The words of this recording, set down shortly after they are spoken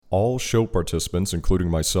All show participants, including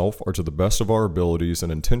myself, are to the best of our abilities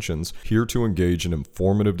and intentions here to engage in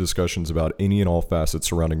informative discussions about any and all facets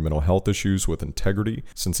surrounding mental health issues with integrity,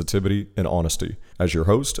 sensitivity, and honesty. As your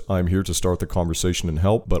host, I am here to start the conversation and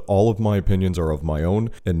help, but all of my opinions are of my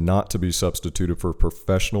own and not to be substituted for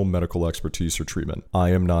professional medical expertise or treatment. I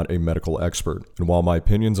am not a medical expert, and while my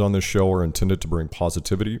opinions on this show are intended to bring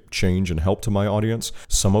positivity, change, and help to my audience,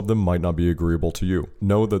 some of them might not be agreeable to you.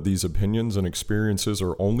 Know that these opinions and experiences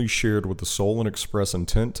are only shared with the sole and express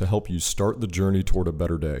intent to help you start the journey toward a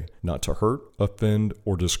better day, not to hurt, offend,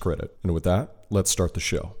 or discredit. And with that, let's start the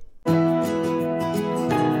show.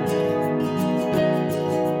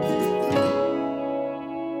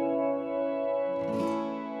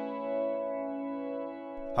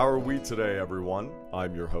 How are we today, everyone?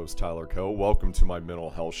 I'm your host, Tyler Coe. Welcome to my mental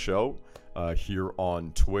health show here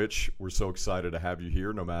on Twitch. We're so excited to have you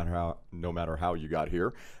here, no matter how you got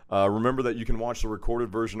here. Remember that you can watch the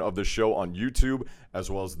recorded version of this show on YouTube as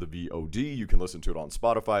well as the VOD. You can listen to it on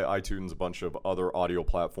Spotify, iTunes, a bunch of other audio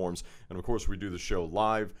platforms. And of course, we do the show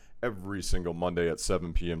live every single Monday at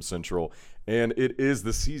 7 p.m. Central. And it is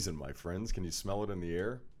the season, my friends. Can you smell it in the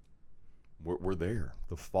air? We're there.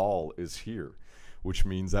 The fall is here, which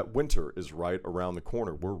means that winter is right around the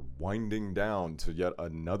corner. We're winding down to yet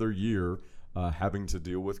another year having to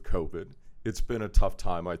deal with COVID. It's been a tough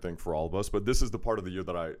time, I think, for all of us, but this is the part of the year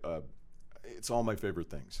that it's all my favorite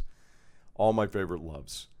things, all my favorite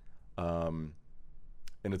loves. And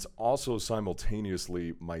it's also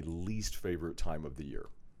simultaneously my least favorite time of the year.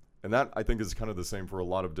 And that, I think, is kind of the same for a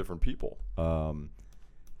lot of different people. All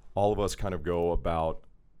of us kind of go about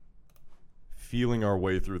feeling our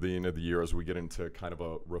way through the end of the year as we get into kind of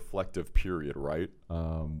a reflective period, right?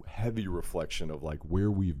 Heavy reflection of like where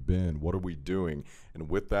we've been, what are we doing? And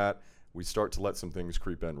with that, we start to let some things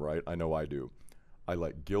creep in, right? I know I do. I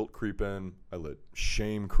let guilt creep in. I let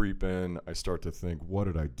shame creep in. I start to think, what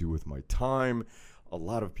did I do with my time? A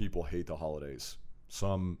lot of people hate the holidays.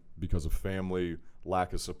 Some because of family,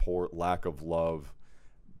 lack of support, lack of love,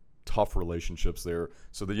 tough relationships there.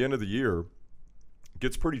 So the end of the year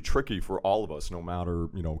gets pretty tricky for all of us, no matter,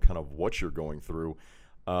 kind of what you're going through.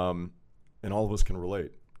 And all of us can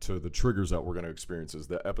relate to the triggers that we're going to experience,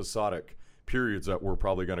 the episodic periods that we're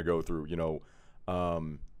probably going to go through,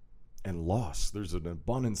 and loss. There's an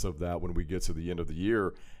abundance of that when we get to the end of the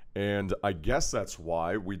year. And I guess that's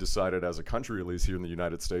why we decided as a country, at least here in the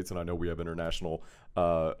United States, and I know we have international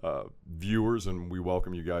viewers and we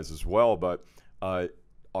welcome you guys as well, but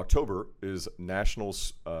October is National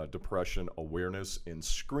Depression Awareness and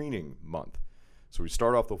Screening Month. So we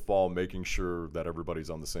start off the fall making sure that everybody's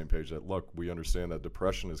on the same page, that, look, we understand that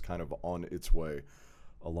depression is kind of on its way,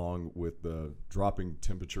 along with the dropping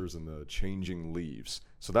temperatures and the changing leaves.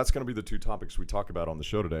 So that's going to be the two topics we talk about on the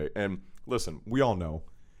show today. And listen, we all know,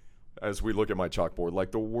 as we look at my chalkboard,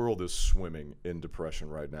 like the world is swimming in depression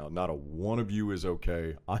right now. Not a one of you is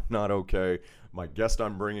okay. I'm not okay. My guest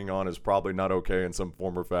I'm bringing on is probably not okay in some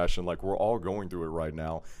form or fashion. Like, we're all going through it right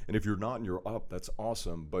now. And if you're not and you're up, that's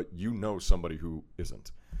awesome. But you know somebody who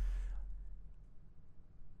isn't.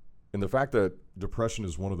 And the fact that depression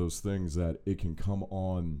is one of those things that it can come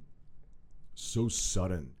on so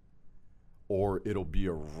sudden, or it'll be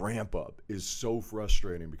a ramp up, is so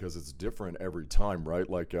frustrating because it's different every time, right?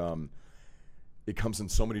 Like, it comes in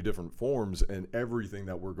so many different forms, and everything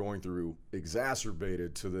that we're going through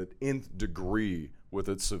exacerbated to the nth degree with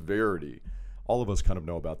its severity. All of us kind of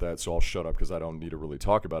know about that, so I'll shut up because I don't need to really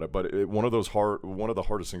talk about it. But one of the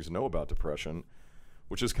hardest things to know about depression,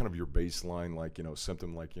 which is kind of your baseline,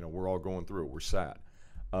 symptom, we're all going through it, we're sad,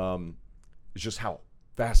 is just how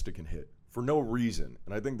fast it can hit for no reason.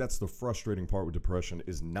 And I think that's the frustrating part with depression,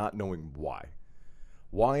 is not knowing why.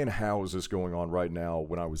 Why and how is this going on right now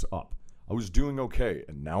when I was up? I was doing okay,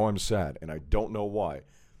 and now I'm sad, and I don't know why.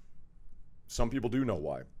 Some people do know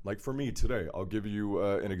why. Like for me today, I'll give you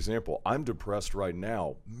an example. I'm depressed right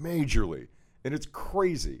now, majorly, and it's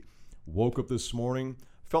crazy. Woke up this morning,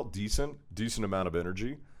 felt decent amount of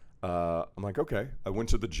energy. I'm like, okay. I went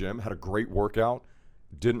to the gym, had a great workout,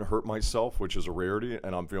 didn't hurt myself, which is a rarity,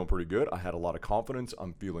 and I'm feeling pretty good. I had a lot of confidence.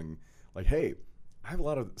 I'm feeling like, hey, I have a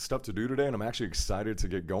lot of stuff to do today, and I'm actually excited to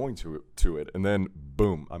get going to it. And then,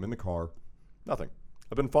 boom, I'm in the car. Nothing.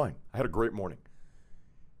 I've been fine. I had a great morning.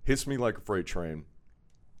 Hits me like a freight train.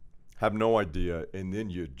 Have no idea, and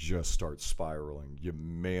then you just start spiraling. You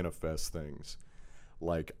manifest things.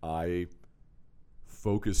 Like, I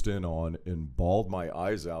focused in on and bawled my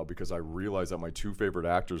eyes out because I realized that my two favorite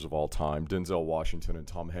actors of all time, Denzel Washington and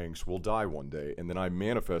Tom Hanks, will die one day. And then I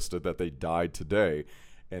manifested that they died today.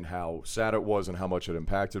 and how sad it was and how much it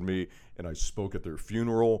impacted me. And I spoke at their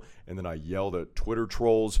funeral, and then I yelled at Twitter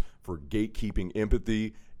trolls for gatekeeping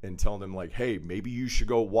empathy and telling them, like, hey, maybe you should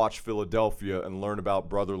go watch Philadelphia and learn about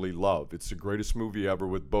brotherly love. It's the greatest movie ever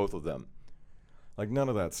with both of them. Like, none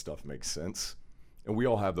of that stuff makes sense. And we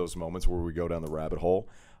all have those moments where we go down the rabbit hole.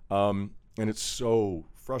 And it's so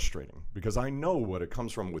frustrating because I know what it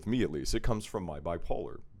comes from with me, at least. It comes from my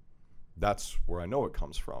bipolar. That's where I know it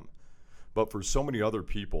comes from. But for so many other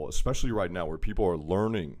people, especially right now where people are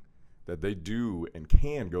learning that they do and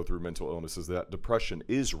can go through mental illnesses, that depression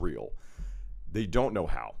is real, they don't know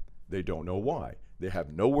how. They don't know why. They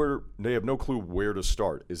have no clue where to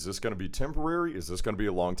start. Is this going to be temporary? Is this going to be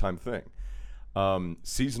a long-time thing?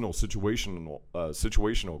 Seasonal,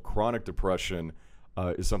 situational, chronic depression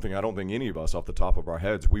is something I don't think any of us off the top of our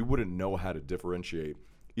heads, we wouldn't know how to differentiate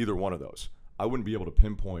either one of those. I wouldn't be able to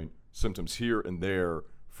pinpoint symptoms here and there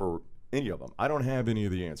for any of them. I don't have any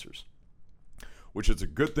of the answers, which is a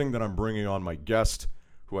good thing that I'm bringing on my guest,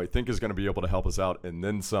 who I think is going to be able to help us out and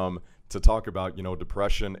then some, to talk about,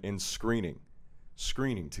 depression and screening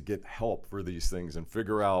to get help for these things and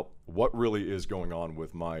figure out what really is going on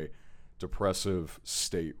with my depressive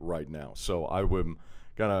state right now. So I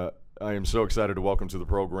am so excited to welcome to the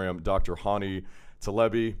program Dr. Hani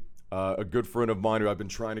Talebi, a good friend of mine who I've been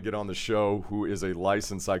trying to get on the show, who is a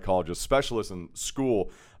licensed psychologist, specialist in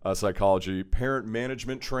school psychology, parent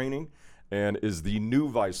management training, and is the new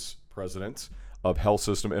vice president of health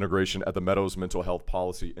system integration at the Meadows Mental Health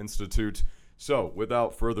Policy Institute. So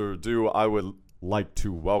without further ado, I would like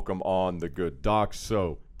to welcome on the good Doc.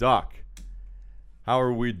 So Doc, how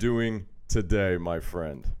are we doing today, my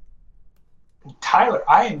friend? Tyler,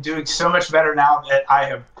 I am doing so much better now that I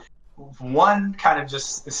have kind of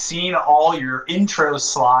just seen all your intro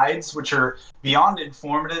slides, which are beyond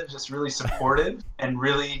informative, just really supportive and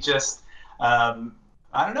really just,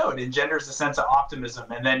 I don't know, it engenders a sense of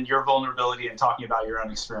optimism. And then your vulnerability and talking about your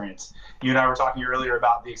own experience. You and I were talking earlier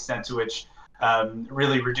about the extent to which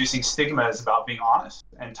really reducing stigma is about being honest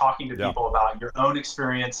and talking to people about your own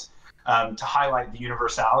experience to highlight the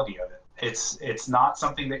universality of it. It's not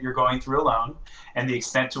something that you're going through alone, and the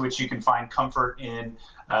extent to which you can find comfort in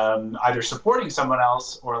either supporting someone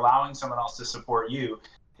else or allowing someone else to support you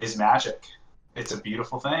is magic. It's a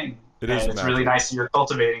beautiful thing. It's really nice that you're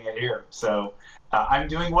cultivating it here. So I'm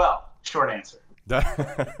doing well. Short answer.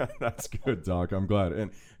 That's good, Doc. I'm glad.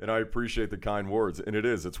 And I appreciate the kind words. And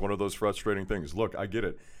it's one of those frustrating things. Look, I get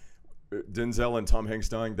it. Denzel and Tom Hanks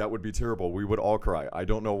dying, that would be terrible. We would all cry. I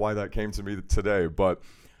don't know why that came to me today, but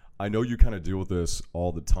I know you kind of deal with this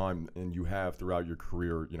all the time, and you have throughout your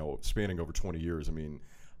career, spanning over 20 years. I mean,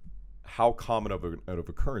 how common of an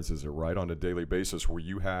occurrence is it, right, on a daily basis where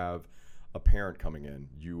you have a parent coming in,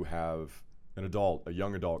 you have a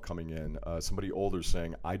young adult coming in, somebody older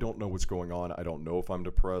saying, I don't know what's going on. I don't know if I'm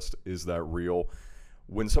depressed. Is that real?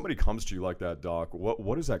 When somebody comes to you like that, Doc,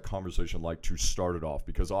 what is that conversation like to start it off?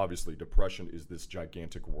 Because obviously depression is this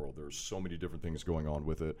gigantic world. There's so many different things going on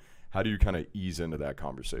with it. How do you kind of ease into that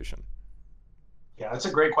conversation? Yeah, that's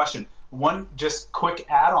a great question. One just quick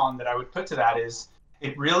add-on that I would put to that is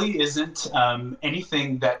it really isn't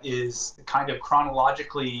anything that is kind of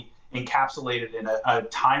chronologically encapsulated in a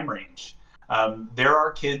time range. There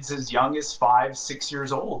are kids as young as 5, 6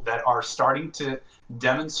 years old that are starting to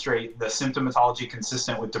demonstrate the symptomatology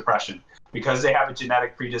consistent with depression because they have a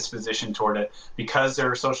genetic predisposition toward it, because there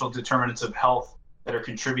are social determinants of health that are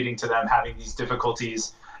contributing to them having these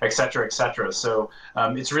difficulties, et cetera, et cetera. So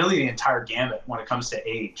it's really the entire gamut when it comes to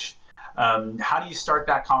age. How do you start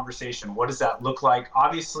that conversation? What does that look like?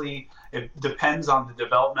 Obviously, it depends on the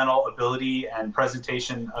developmental ability and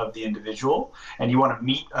presentation of the individual, and you want to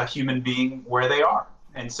meet a human being where they are.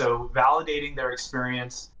 And so validating their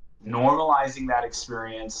experience, normalizing that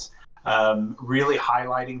experience, really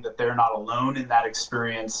highlighting that they're not alone in that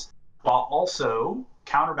experience, while also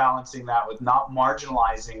counterbalancing that with not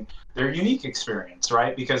marginalizing their unique experience,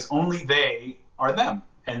 right? Because only they are them,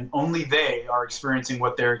 and only they are experiencing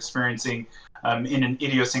what they're experiencing in an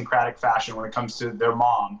idiosyncratic fashion when it comes to their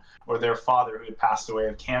mom or their father who had passed away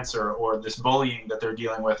of cancer, or this bullying that they're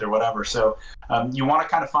dealing with or whatever. So you want to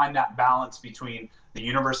kind of find that balance between the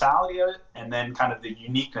universality of it and then kind of the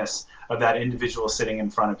uniqueness of that individual sitting in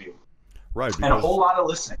front of you. Right. And a whole lot of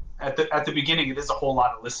listening. At the beginning, it is a whole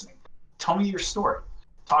lot of listening. Tell me your story.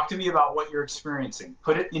 Talk to me about what you're experiencing.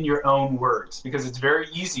 Put it in your own words, because it's very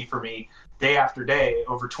easy for me day after day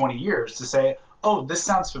over 20 years to say, oh, this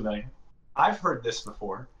sounds familiar. I've heard this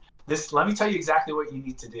before. Let me tell you exactly what you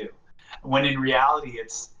need to do. When in reality,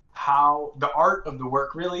 it's how the art of the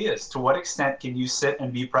work really is. To what extent can you sit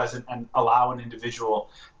and be present and allow an individual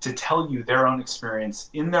to tell you their own experience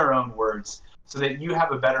in their own words so that you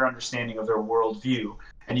have a better understanding of their worldview,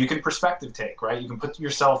 and you can perspective take, right? You can put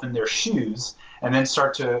yourself in their shoes and then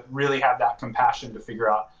start to really have that compassion to figure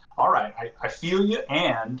out, all right, I feel you,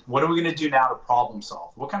 and what are we going to do now to problem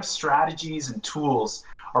solve? What kind of strategies and tools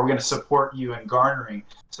are we going to support you in garnering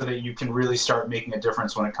so that you can really start making a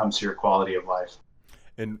difference when it comes to your quality of life?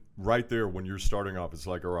 And right there, when you're starting off, it's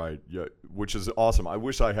like, all right, yeah, which is awesome. I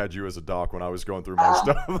wish I had you as a doc when I was going through my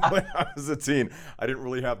stuff when I was a teen. I didn't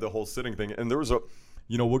really have the whole sitting thing. And there was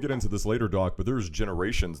we'll get into this later, doc, but there's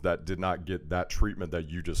generations that did not get that treatment that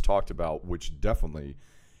you just talked about, which definitely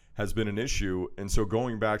has been an issue. And so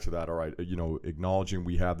going back to that, all right, acknowledging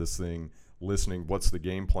we have this thing, listening, what's the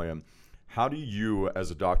game plan? How do you,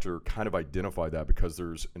 as a doctor, kind of identify that? Because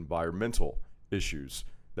there's environmental issues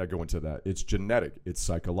that go into that. It's genetic, it's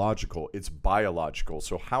psychological, it's biological.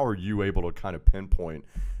 So how are you able to kind of pinpoint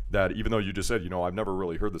that, even though you just said, I've never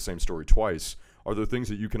really heard the same story twice, are there things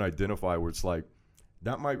that you can identify where it's like,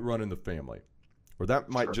 that might run in the family, or that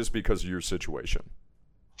might just because of your situation?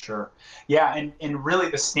 Sure. Yeah, and really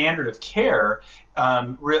the standard of care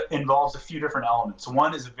involves a few different elements.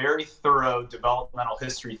 One is a very thorough developmental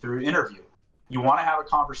history through interview. You want to have a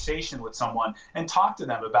conversation with someone and talk to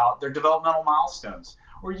them about their developmental milestones.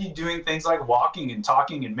 Were you doing things like walking and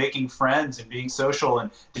talking and making friends and being social?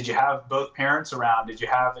 And did you have both parents around? Did you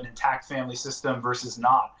have an intact family system versus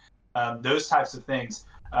not? Those types of things.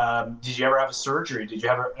 Did you ever have a surgery? Did you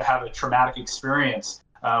ever have a traumatic experience?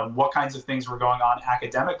 What kinds of things were going on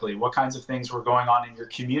academically? What kinds of things were going on in your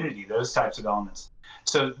community? Those types of elements.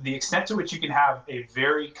 So the extent to which you can have a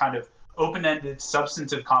very kind of open-ended,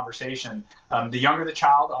 substantive conversation. The younger the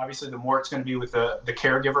child, obviously, the more it's going to be with the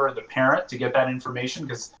caregiver or the parent to get that information,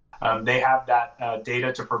 because they have that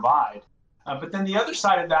data to provide. But then the other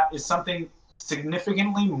side of that is something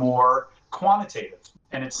significantly more quantitative,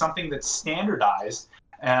 and it's something that's standardized.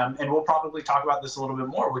 And we'll probably talk about this a little bit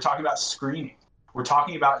more. We're talking about screening. We're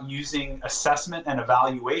talking about using assessment and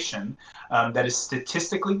evaluation that is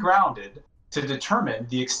statistically grounded to determine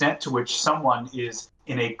the extent to which someone is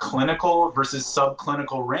in a clinical versus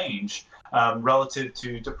subclinical range relative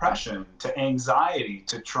to depression, to anxiety,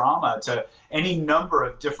 to trauma, to any number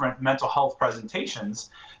of different mental health presentations,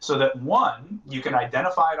 so that one, you can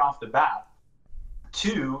identify it off the bat.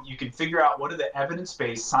 Two, you can figure out what are the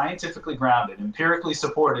evidence-based, scientifically grounded, empirically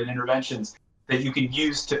supported interventions that you can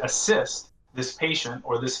use to assist this patient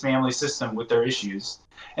or this family system with their issues.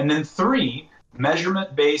 And then three,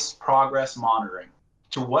 measurement-based progress monitoring.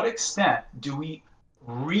 To what extent do we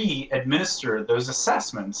re-administer those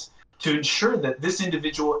assessments to ensure that this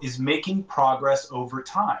individual is making progress over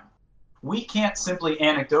time? We can't simply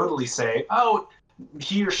anecdotally say, oh,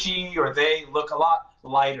 he or she or they look a lot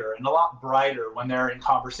lighter and a lot brighter when they're in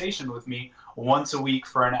conversation with me once a week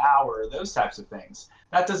for an hour, those types of things.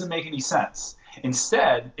 That doesn't make any sense.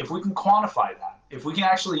 Instead, if we can quantify that, if we can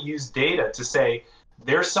actually use data to say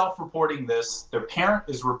they're self-reporting this, their parent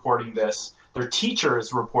is reporting this, their teacher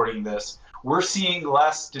is reporting this, we're seeing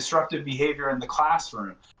less disruptive behavior in the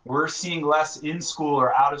classroom, we're seeing less in-school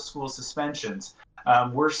or out-of-school suspensions,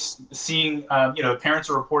 we're seeing, parents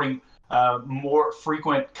are reporting more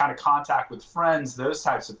frequent kind of contact with friends, those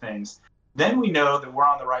types of things, then we know that we're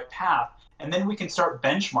on the right path. And then we can start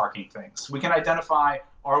benchmarking things. We can identify,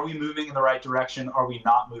 are we moving in the right direction? Are we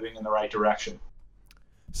not moving in the right direction?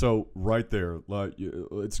 So right there,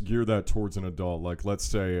 let's gear that towards an adult. Like, let's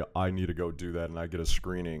say I need to go do that and I get a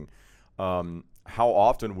screening. How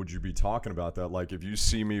often would you be talking about that? Like, if you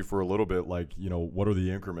see me for a little bit, like, what are the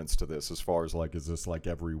increments to this as far as like, is this like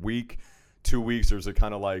every week, 2 weeks? Or is it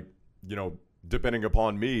kind of like, depending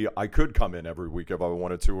upon me, I could come in every week if I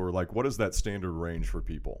wanted to, or like, what is that standard range for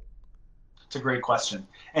people? It's a great question.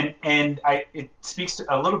 And it speaks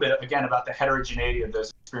a little bit, again, about the heterogeneity of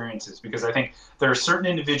those experiences, because I think there are certain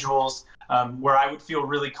individuals where I would feel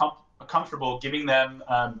really comfortable giving them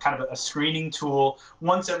kind of a screening tool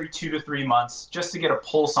once every 2 to 3 months, just to get a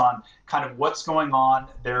pulse on kind of what's going on.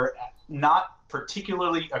 They're not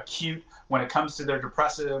particularly acute when it comes to their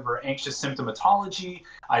depressive or anxious symptomatology.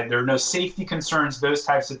 There are no safety concerns, those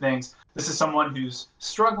types of things. This is someone who's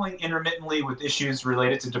struggling intermittently with issues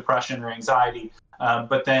related to depression or anxiety,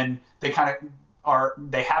 but then they have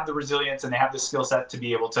the resilience and they have the skill set to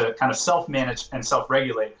be able to kind of self-manage and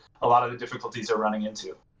self-regulate a lot of the difficulties they're running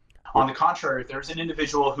into. On the contrary, if there's an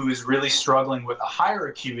individual who is really struggling with a higher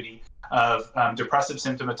acuity, of depressive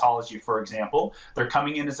symptomatology, for example. They're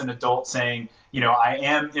coming in as an adult saying, I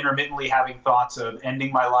am intermittently having thoughts of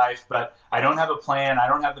ending my life, but I don't have a plan. I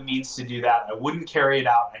don't have the means to do that. I wouldn't carry it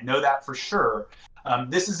out. I know that for sure.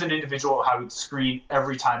 This is an individual I would screen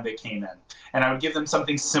every time they came in. And I would give them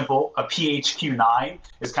something simple. A PHQ-9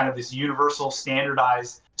 is kind of this universal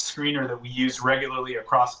standardized screener that we use regularly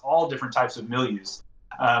across all different types of milieus,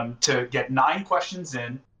 to get 9 questions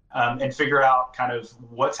in and figure out kind of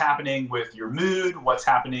what's happening with your mood, what's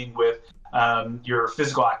happening with your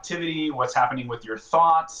physical activity, what's happening with your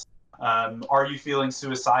thoughts. Are you feeling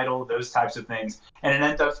suicidal? Those types of things. And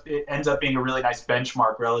it ends up being a really nice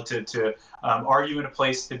benchmark relative to, are you in a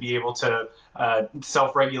place to be able to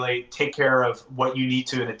self-regulate, take care of what you need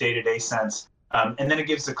to in a day-to-day sense? And then it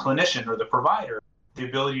gives the clinician or the provider the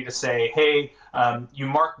ability to say, hey, you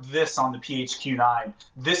marked this on the PHQ-9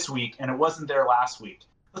 this week, and it wasn't there last week.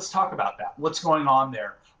 Let's talk about that. What's going on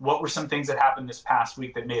there? What were some things that happened this past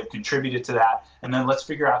week that may have contributed to that? And then let's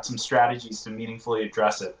figure out some strategies to meaningfully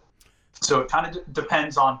address it. So it kind of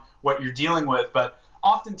depends on what you're dealing with, but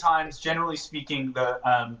oftentimes, generally speaking,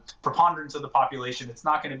 the preponderance of the population, it's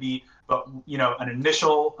not going to be, but an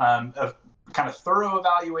initial kind of thorough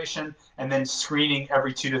evaluation and then screening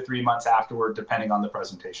every 2 to 3 months afterward, depending on the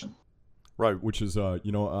presentation. Right, which is,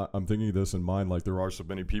 I'm thinking of this in mind, like there are so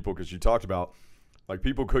many people, because you talked about, like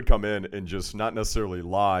people could come in and just not necessarily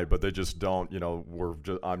lie, but they just don't,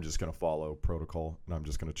 I'm just going to follow protocol and I'm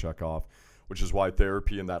just going to check off, which is why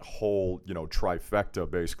therapy and that whole, trifecta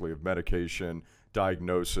basically of medication,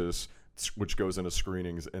 diagnosis, which goes into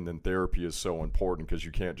screenings, and then therapy is so important, because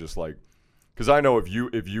you can't just because I know if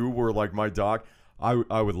you were like my doc,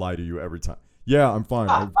 I would lie to you every time. Yeah, I'm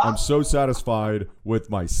fine. I'm so satisfied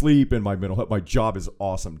with my sleep and my mental health. My job is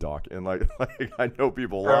awesome, doc. And like I know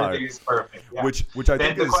people lie. Everything is perfect. Yeah. Which I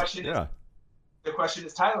think the question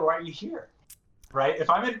is, Tyler, why are you here? Right? If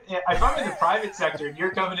I'm in the private sector and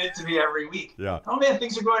you're coming in to me every week, oh man,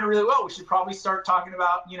 things are going really well. We should probably start talking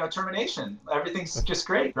about, termination. Everything's just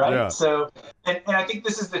great, right? Yeah. So, and I think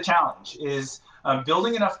this is the challenge, is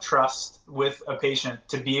building enough trust with a patient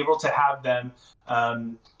to be able to have them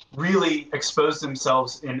really expose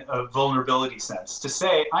themselves in a vulnerability sense, to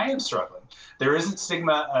say, I am struggling. There isn't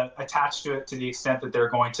stigma attached to it to the extent that they're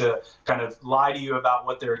going to kind of lie to you about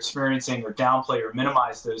what they're experiencing or downplay or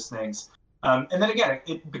minimize those things. And then again,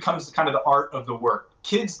 it becomes kind of the art of the work.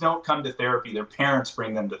 Kids don't come to therapy. Their parents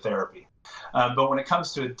bring them to therapy. But when it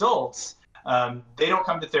comes to adults, they don't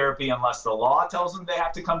come to therapy unless the law tells them they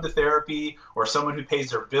have to come to therapy, or someone who pays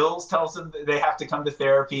their bills tells them that they have to come to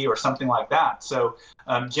therapy, or something like that. So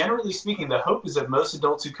generally speaking, the hope is that most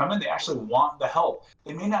adults who come in, they actually want the help.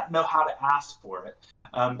 They may not know how to ask for it.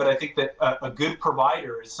 But I think that a good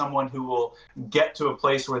provider is someone who will get to a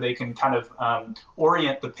place where they can kind of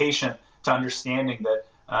orient the patient to understanding that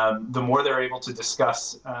the more they're able to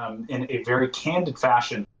discuss in a very candid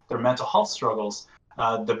fashion their mental health struggles,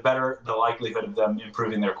 the better the likelihood of them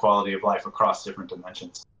improving their quality of life across different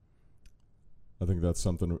dimensions. I think that's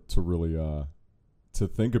something to really to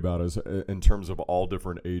think about, is in terms of all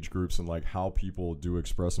different age groups and like how people do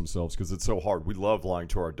express themselves, because it's so hard. We love lying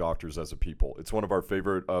to our doctors as a people. It's one of our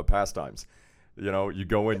favorite pastimes. You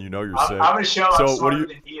go in, you're sick. I'm going to show so I'm smarter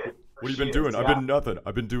than he is. What have you been doing? Yeah.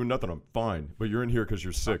 I've been doing nothing. I'm fine. But you're in here because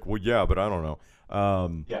you're sick. Well, yeah, but I don't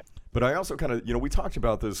know. Yeah. But I also kind of, we talked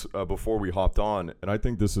about this before we hopped on, and I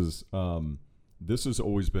think this has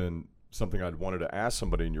always been something I'd wanted to ask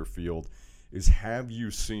somebody in your field, is have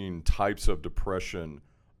you seen types of depression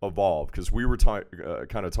evolve? Because we were kind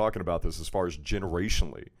of talking about this as far as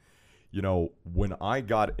generationally. When I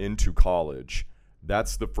got into college,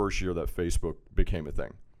 that's the first year that Facebook became a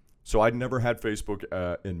thing. So I'd never had Facebook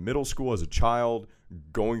in middle school as a child,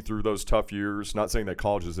 going through those tough years. Not saying that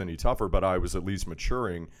college is any tougher, but I was at least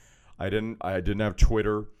maturing. I didn't have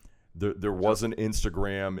Twitter. There wasn't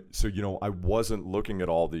Instagram. So, I wasn't looking at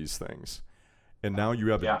all these things. And now you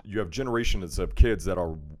have generations of kids that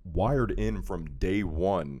are wired in from day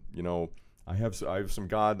one. I have some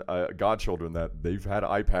godchildren that they've had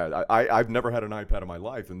iPad. I've never had an iPad in my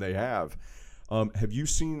life, and they have. Have you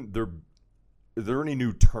seen are there any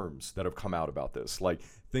new terms that have come out about this? Like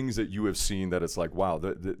things that you have seen that it's like, wow,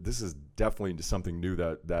 this is definitely something new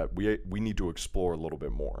that we need to explore a little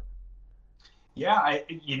bit more. Yeah,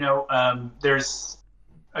 there's,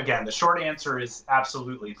 again, the short answer is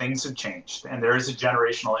absolutely. Things have changed, and there is a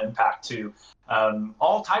generational impact to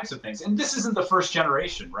all types of things. And this isn't the first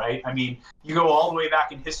generation, right? I mean, you go all the way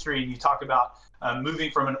back in history and you talk about moving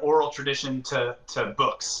from an oral tradition to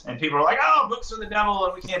books. And people are like, oh, books are the devil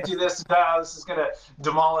and we can't do this. This is going to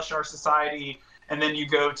demolish our society. and then you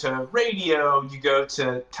go to radio, you go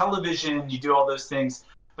to television, you do all those things.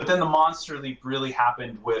 But then the monster leap really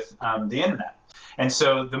happened with the internet. And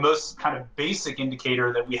so the most kind of basic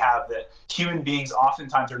indicator that we have that human beings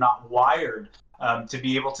oftentimes are not wired to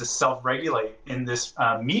be able to self-regulate in this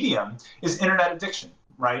medium is internet addiction,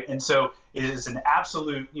 right? And so it is an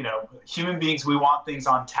absolute, human beings, we want things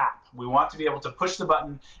on tap. We want to be able to push the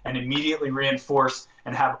button and immediately reinforce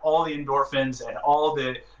and have all the endorphins and all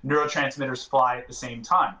the neurotransmitters fly at the same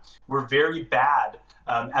time. We're very bad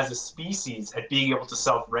as a species at being able to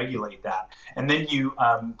self-regulate that. And then you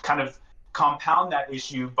kind of compound that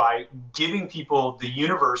issue by giving people the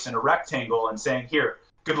universe in a rectangle and saying, here,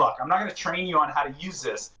 good luck. I'm not going to train you on how to use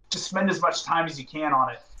this. Just spend as much time as you can on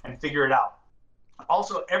it and figure it out.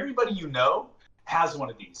 Also, everybody you know has one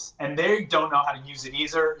of these, and they don't know how to use it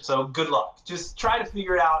either. So good luck. Just try to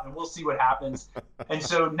figure it out, and we'll see what happens. And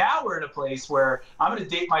so now we're in a place where I'm going to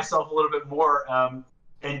date myself a little bit more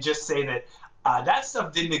and just say that that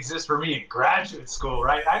stuff didn't exist for me in graduate school,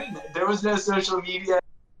 right? There was no social media.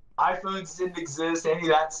 iPhones didn't exist, any of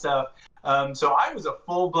that stuff. So I was a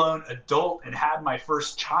full-blown adult and had my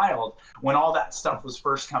first child when all that stuff was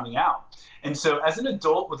first coming out. And so as an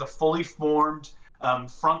adult with a fully formed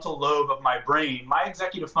frontal lobe of my brain, my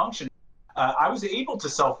executive function, I was able to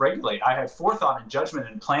self-regulate. I had forethought and judgment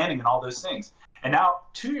and planning and all those things. And now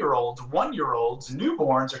 2-year-olds, 1-year-olds,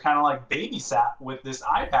 newborns are kind of like babysat with this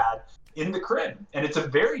iPad in the crib. And it's a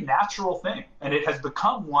very natural thing. And it has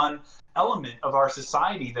become one element of our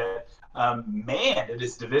society that, man, it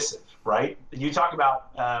is divisive, right? You talk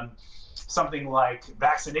about something like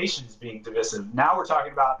vaccinations being divisive. Now we're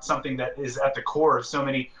talking about something that is at the core of so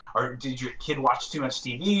many, or did your kid watch too much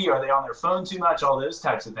TV? Are they on their phone too much? All those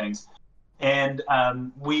types of things. And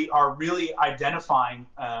we are really identifying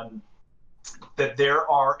that there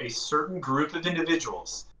are a certain group of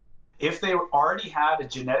individuals, if they already had a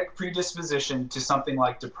genetic predisposition to something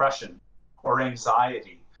like depression or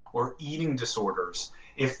anxiety or eating disorders,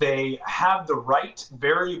 if they have the right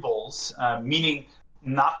variables, meaning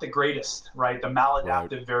not the greatest, right, the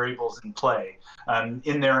maladaptive variables in play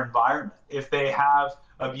in their environment, if they have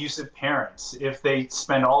abusive parents, if they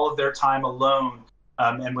spend all of their time alone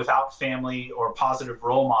and without family or positive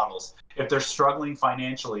role models, if they're struggling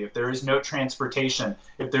financially, if there is no transportation,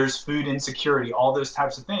 if there's food insecurity, all those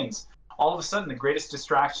types of things, all of a sudden the greatest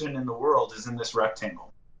distraction in the world is in this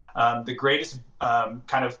rectangle. The greatest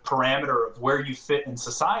kind of parameter of where you fit in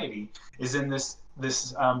society is in this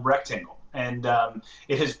rectangle. And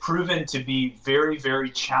it has proven to be very, very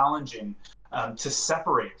challenging to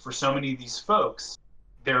separate for so many of these folks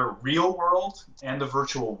their real world and the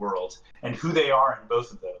virtual world and who they are in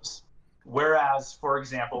both of those. Whereas, for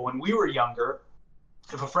example, when we were younger,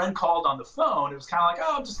 if a friend called on the phone, it was kind of like,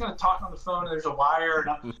 oh, I'm just going to talk on the phone and there's a wire and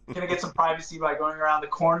I'm going to get some privacy by going around the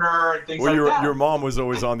corner and things like that. Your mom was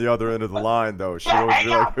always on the other end of the line, though. She always be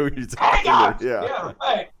like, who are you talking to? Yeah,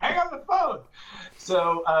 right. Hang up the phone.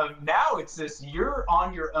 So now it's this, you're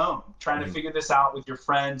on your own trying to figure this out with your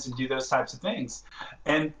friends and do those types of things.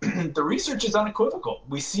 And the research is unequivocal.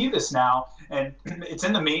 We see this now, and it's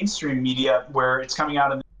in the mainstream media where it's coming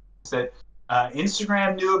out in the news that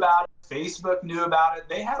Instagram knew about it, Facebook knew about it.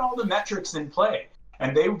 They had all the metrics in play,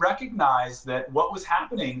 and they recognized that what was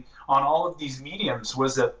happening on all of these mediums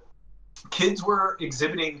was that kids were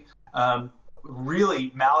exhibiting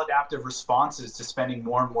really maladaptive responses to spending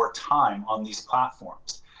more and more time on these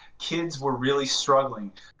platforms. Kids were really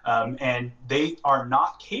struggling, and they are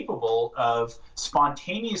not capable of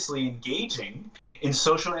spontaneously engaging in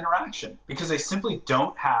social interaction because they simply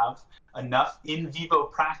don't have enough in vivo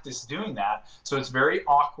practice doing that. So it's very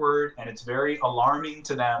awkward and it's very alarming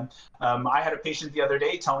to them. I had a patient the other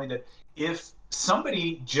day tell me that if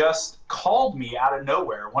somebody just called me out of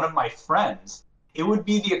nowhere, one of my friends, it would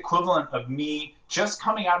be the equivalent of me just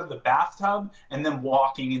coming out of the bathtub and then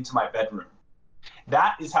walking into my bedroom.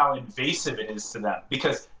 That is how invasive it is to them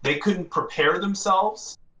because they couldn't prepare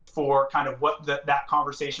themselves for kind of what that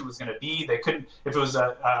conversation was going to be. They couldn't, if it was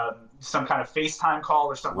some kind of FaceTime call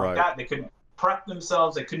or something like that, they couldn't prep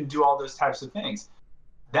themselves. They couldn't do all those types of things.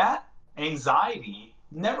 That anxiety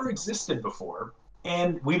never existed before.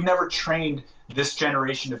 And we've never trained this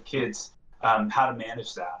generation of kids how to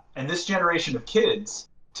manage that. And this generation of kids,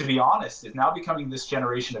 to be honest, is now becoming this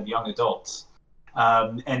generation of young adults.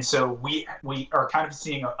 And so we are kind of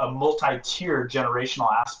seeing a multi-tiered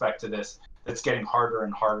generational aspect to this that's getting harder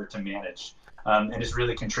and harder to manage, and is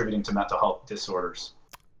really contributing to mental health disorders.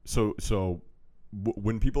 So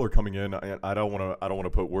when people are coming in, I don't want to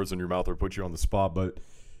put words in your mouth or put you on the spot, but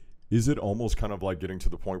Is it almost kind of like getting to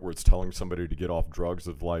the point where it's telling somebody to get off drugs,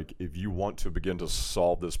 of like, if you want to begin to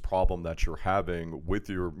solve this problem that you're having with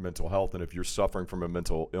your mental health, and if you're suffering from a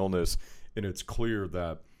mental illness and it's clear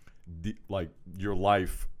that like your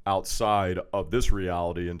life outside of this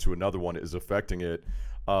reality into another one is affecting it,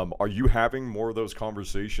 are you having more of those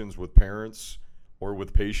conversations with parents or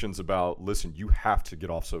with patients about, listen, you have to get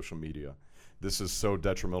off social media, this is so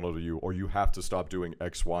detrimental to you, or you have to stop doing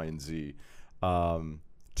X, Y, and Z,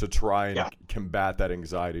 to try and combat that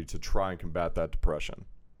anxiety, to try and combat that depression?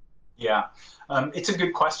 Yeah, it's a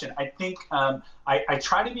good question. I think I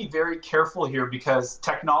try to be very careful here, because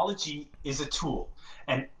technology is a tool.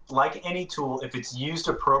 And like any tool, if it's used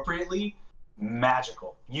appropriately,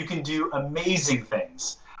 magical. You can do amazing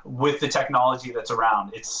things with the technology that's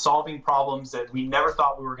around. It's solving problems that we never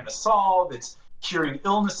thought we were going to solve. It's curing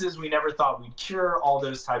illnesses we never thought we'd cure, all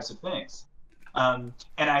those types of things. And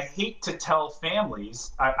I hate to tell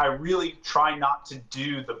families, I really try not to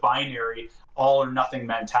do the binary all or nothing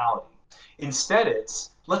mentality. Instead,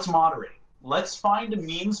 it's let's moderate. Let's find a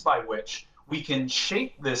means by which we can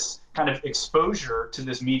shape this kind of exposure to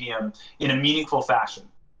this medium in a meaningful fashion.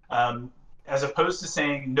 As opposed to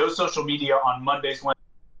saying no social media on Mondays, Wednesdays,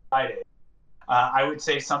 Fridays, I would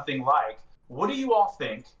say something like, what do you all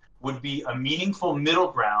think would be a meaningful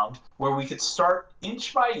middle ground where we could start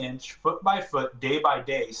inch by inch, foot by foot, day by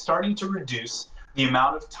day, starting to reduce the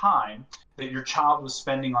amount of time that your child was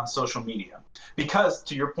spending on social media? Because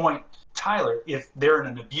to your point, Tyler, if they're in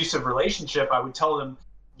an abusive relationship, I would tell them,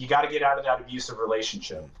 you got to get out of that abusive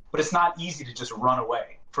relationship. But it's not easy to just run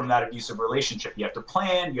away from that abusive relationship. You have to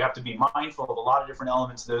plan, you have to be mindful of a lot of different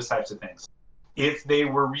elements, those types of things. If they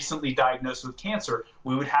were recently diagnosed with cancer,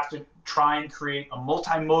 we would have to try and create a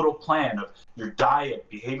multimodal plan of your diet,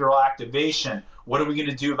 behavioral activation, what are we going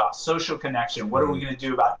to do about social connection, what are we going to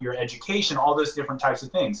do about your education, all those different types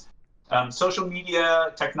of things. Social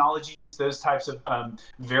media, technology, those types of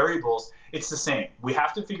variables, it's the same. We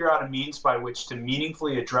have to figure out a means by which to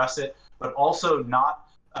meaningfully address it, but also not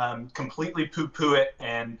completely poo-poo it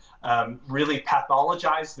and really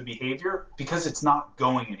pathologize the behavior, because it's not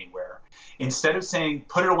going anywhere. Instead of saying,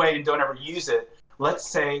 put it away and don't ever use it, let's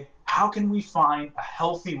say, how can we find a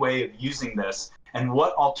healthy way of using this? And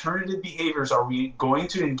what alternative behaviors are we going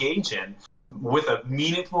to engage in with a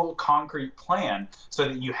meaningful, concrete plan, so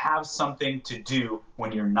that you have something to do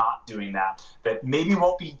when you're not doing that, that maybe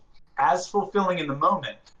won't be as fulfilling in the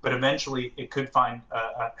moment, but eventually it could find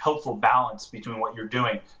a helpful balance between what you're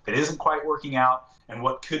doing that isn't quite working out and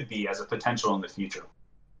what could be as a potential in the future.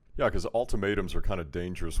 Yeah, because ultimatums are kind of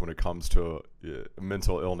dangerous when it comes to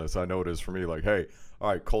mental illness. I know it is for me. Like, hey, all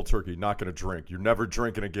right, cold turkey, not going to drink. You're never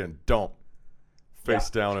drinking again. Don't.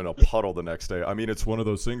 Face down in a puddle the next day. I mean, it's one of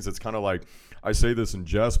those things. It's kind of like, I say this in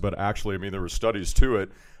jest, but actually, I mean, there were studies to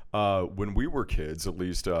it. When we were kids, at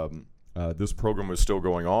least, this program was still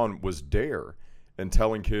going on, was DARE, and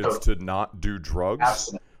telling kids to not do drugs.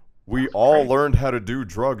 Absolutely. We all learned how to do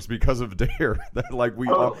drugs because of DARE. That, like, we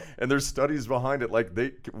all, and there's studies behind it. Like,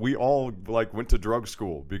 we all like went to drug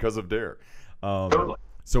school because of DARE. Totally.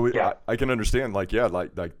 So I can understand, like,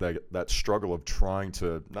 that struggle of trying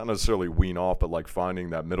to not necessarily wean off, but like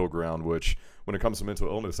finding that middle ground, which when it comes to mental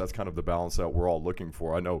illness, that's kind of the balance that we're all looking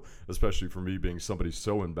for. I know, especially for me being somebody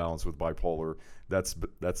so imbalanced with bipolar, that's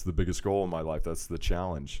the biggest goal in my life. That's the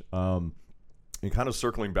challenge. And kind of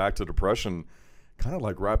circling back to depression, kind of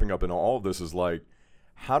like wrapping up in all of this is like,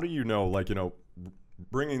 how do you know, like, you know,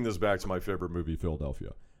 bringing this back to my favorite movie,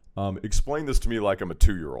 Philadelphia, explain this to me like I'm a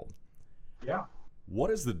 2-year-old. Yeah. What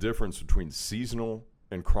is the difference between seasonal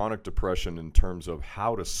and chronic depression in terms of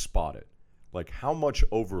how to spot it? Like, how much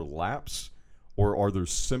overlaps, or are there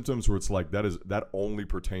symptoms where it's like that only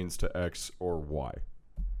pertains to X or Y?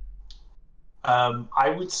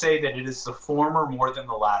 I would say that it is the former more than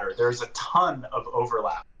the latter. There's a ton of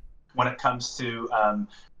overlap when it comes to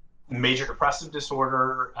major depressive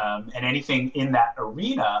disorder and anything in that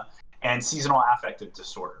arena, and seasonal affective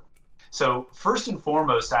disorder. So first and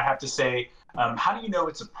foremost, I have to say, how do you know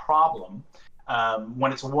it's a problem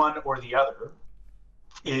when it's one or the other,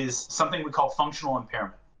 is something we call functional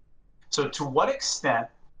impairment. So to what extent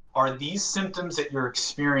are these symptoms that you're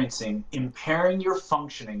experiencing impairing your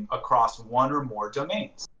functioning across one or more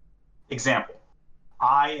domains? Example,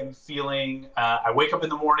 I am feeling, I wake up in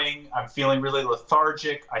the morning, I'm feeling really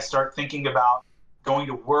lethargic. I start thinking about going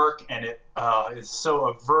to work, and it is so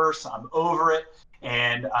averse, I'm over it.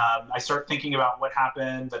 And I start thinking about what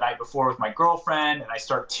happened the night before with my girlfriend, and I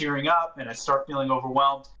start tearing up, and I start feeling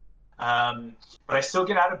overwhelmed. But I still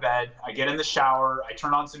get out of bed. I get in the shower. I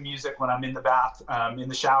turn on some music when I'm in the bath, in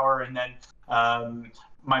the shower, and then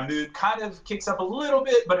my mood kind of kicks up a little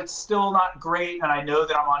bit, but it's still not great. And I know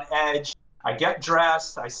that I'm on edge. I get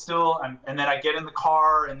dressed. And then I get in the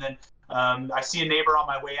car, and then I see a neighbor on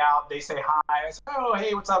my way out. They say hi. I say, oh,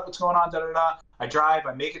 hey, what's up? What's going on? Da, da, da. I drive.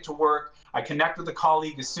 I make it to work. I connect with a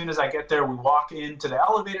colleague. As soon as I get there, we walk into the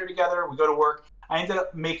elevator together. We go to work. I ended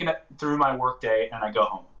up making it through my work day, and I go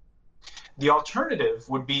home. The alternative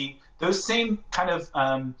would be those same kind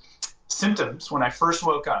of symptoms when I first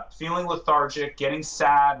woke up, feeling lethargic, getting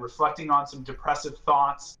sad, reflecting on some depressive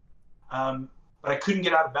thoughts, but I couldn't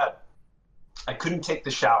get out of bed. I couldn't take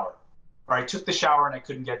the shower, or I took the shower and I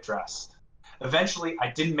couldn't get dressed. Eventually, I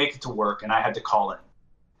didn't make it to work, and I had to call in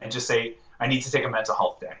and just say, I need to take a mental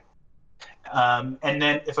health day. And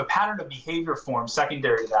then if a pattern of behavior forms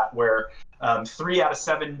secondary to that, where 3 out of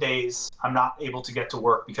 7 days I'm not able to get to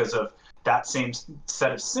work because of that same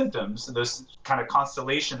set of symptoms, those kind of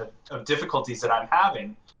constellation of difficulties that I'm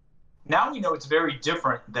having, now we know it's very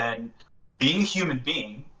different than being a human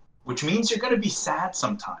being, which means you're going to be sad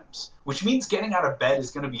sometimes, which means getting out of bed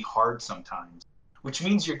is going to be hard sometimes, which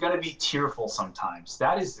means you're going to be tearful sometimes.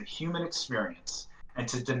 That is the human experience. And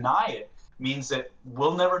to deny it means that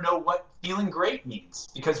we'll never know what feeling great means,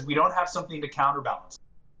 because we don't have something to counterbalance.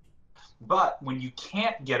 But when you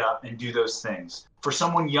can't get up and do those things, for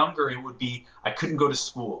someone younger, it would be, I couldn't go to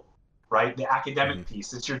school, right? The academic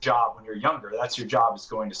piece, it's your job when you're younger. That's your job, is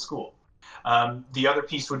going to school. The other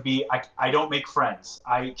piece would be, I don't make friends.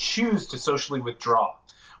 I choose to socially withdraw.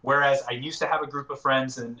 Whereas I used to have a group of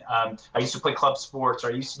friends, and I used to play club sports,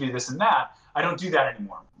 or I used to do this and that. I don't do that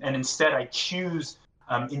anymore. And instead I choose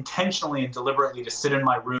intentionally and deliberately to sit in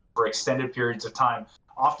my room for extended periods of time,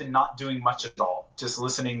 often not doing much at all, just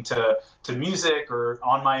listening to music, or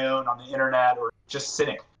on my own on the internet, or just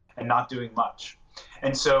sitting and not doing much.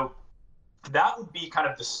 And so that would be kind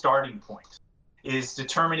of the starting point, is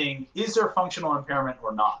determining, is there functional impairment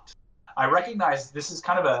or not? I recognize this is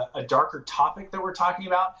kind of a darker topic that we're talking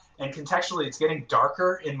about, and contextually it's getting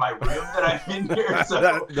darker in my room that I'm in here. So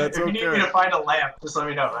that's if you need me to find a lamp, just let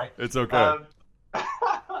me know, right? It's okay.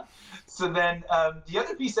 So then the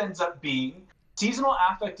other piece ends up being, seasonal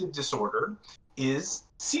affective disorder is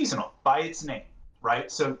seasonal by its name,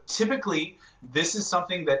 right? So typically this is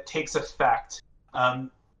something that takes effect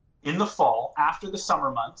in the fall, after the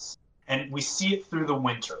summer months, and we see it through the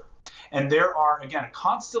winter. And there are, again, a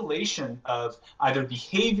constellation of either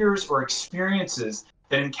behaviors or experiences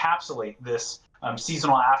that encapsulate this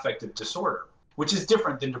seasonal affective disorder, which is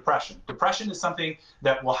different than depression. Depression is something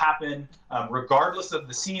that will happen regardless of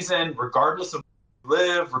the season, regardless of where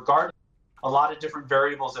you live, regardless of a lot of different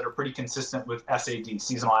variables that are pretty consistent with SAD,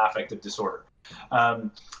 seasonal affective disorder.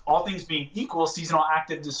 All things being equal, seasonal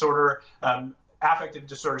affective disorder, will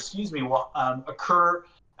occur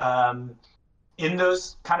in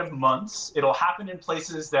those kind of months. It'll happen in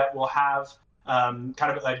places that will have kind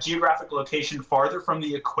of a geographic location farther from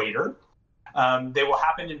the equator. They will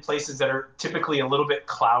happen in places that are typically a little bit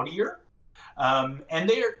cloudier. And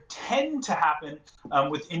they tend to happen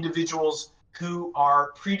with individuals who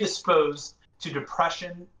are predisposed to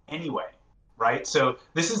depression anyway, right? So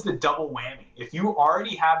this is the double whammy. If you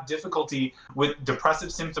already have difficulty with depressive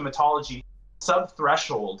symptomatology,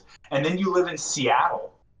 sub-threshold, and then you live in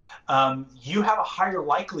Seattle, you have a higher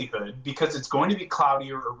likelihood, because it's going to be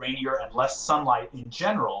cloudier or rainier and less sunlight in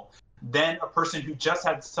general, than a person who just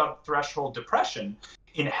had sub-threshold depression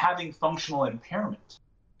in having functional impairment,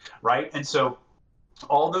 right? And so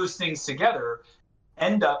all those things together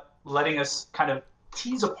end up letting us kind of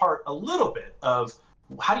tease apart a little bit of,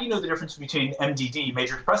 how do you know the difference between MDD,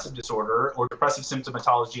 major depressive disorder, or depressive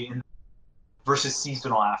symptomatology, versus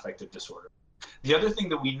seasonal affective disorder? The other thing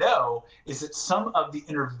that we know is that some of the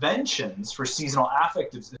interventions for seasonal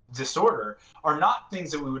affective disorder are not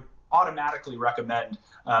things that we would automatically recommend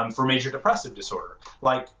for major depressive disorder,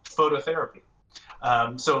 like phototherapy.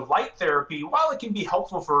 So light therapy, while it can be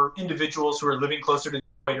helpful for individuals who are living closer to the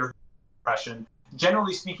equator, depression,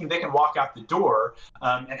 generally speaking, they can walk out the door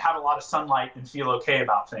and have a lot of sunlight and feel okay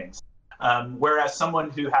about things. Whereas someone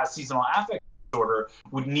who has seasonal affective disorder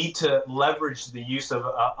would need to leverage the use of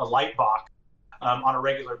a light box on a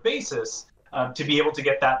regular basis to be able to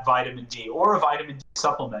get that vitamin D, or a vitamin D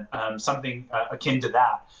supplement, something akin to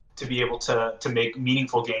that, to be able to make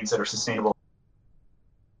meaningful gains that are sustainable.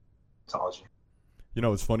 You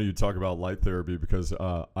know, it's funny you talk about light therapy, because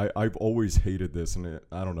I've always hated this, and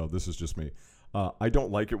I don't know, this is just me. I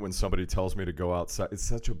don't like it when somebody tells me to go outside. It's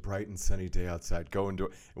such a bright and sunny day outside. Go and do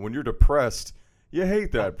it. And when you're depressed, you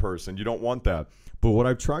hate that person. You don't want that. But what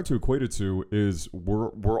I've tried to equate it to is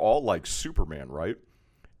we're all like Superman, right?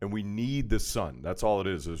 And we need the sun. That's all it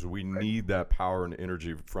is we need that power and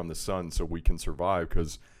energy from the sun so we can survive,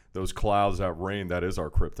 because those clouds, that rain, that is our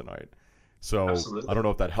kryptonite. So Absolutely. I don't know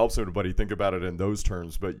if that helps anybody think about it in those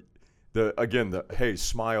terms, but the hey,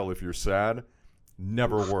 smile if you're sad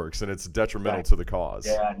never works, and it's detrimental to the cause.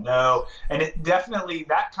 Yeah, no. And it definitely,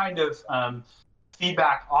 that kind of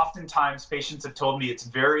feedback, oftentimes patients have told me it's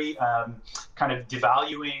very kind of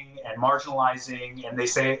devaluing and marginalizing, and they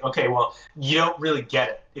say, okay, well, you don't really get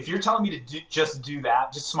it. If you're telling me to just do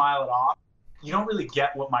that, just smile it off, you don't really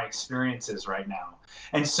get what my experience is right now.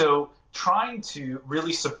 And so trying to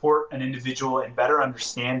really support an individual in better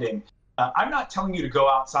understanding, I'm not telling you to go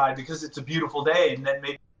outside because it's a beautiful day and then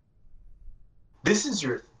maybe this is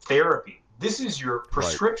your therapy. This is your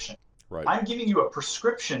prescription. Right. I'm giving you a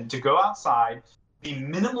prescription to go outside, be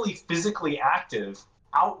minimally physically active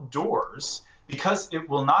outdoors, because it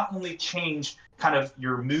will not only change kind of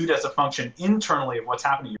your mood as a function internally of what's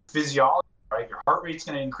happening, your physiology, right? Your heart rate's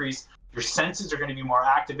going to increase. Your senses are going to be more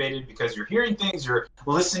activated because you're hearing things, you're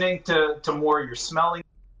listening to more, you're smelling,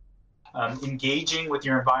 engaging with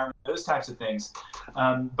your environment, those types of things.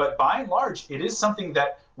 But by and large, it is something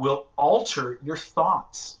that will alter your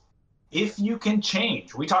thoughts. If you can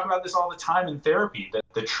change, we talk about this all the time in therapy,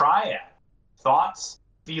 the triad: thoughts,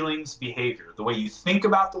 feelings, behavior. The way you think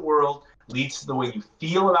about the world leads to the way you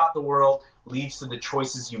feel about the world, leads to the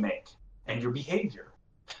choices you make and your behavior.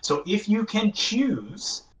 So if you can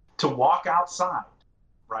choose to walk outside,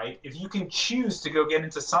 right? If you can choose to go get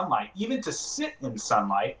into sunlight, even to sit in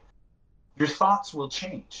sunlight, your thoughts will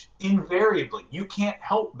change. Invariably, you can't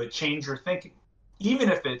help but change your thinking. Even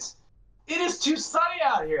if it is too sunny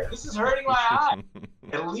out here, this is hurting my eye.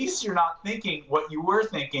 At least you're not thinking what you were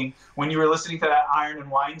thinking when you were listening to that Iron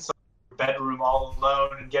and Wine song in your bedroom all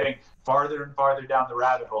alone and getting farther and farther down the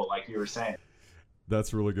rabbit hole, like you were saying.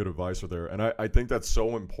 That's really good advice right there. And I think that's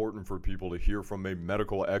so important for people to hear from a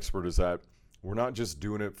medical expert, is that we're not just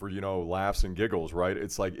doing it for, laughs and giggles, right?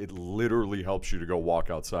 It's like it literally helps you to go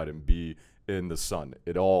walk outside and be in the sun.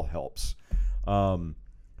 It all helps.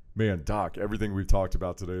 Man, Doc, everything we've talked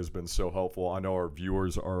about today has been so helpful. I know our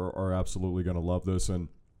viewers are absolutely going to love this. And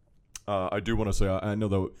I do want to say, I know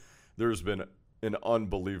that there's been an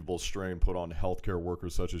unbelievable strain put on healthcare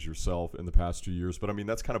workers such as yourself in the past 2 years. But I mean,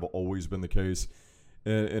 that's kind of always been the case.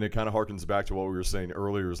 And it kind of harkens back to what we were saying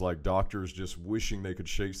earlier, is like doctors just wishing they could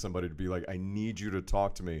shake somebody to be like, I need you to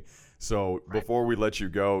talk to me. So before we let you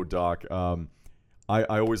go, Doc, I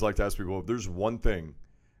always like to ask people, if there's one thing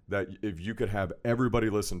that if you could have everybody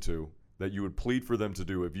listen to, that you would plead for them to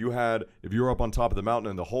do, if you were up on top of the mountain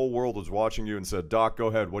and the whole world was watching you and said, Doc, go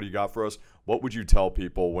ahead, what do you got for us? What would you tell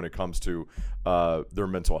people when it comes to their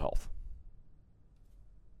mental health?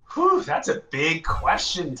 Whew, that's a big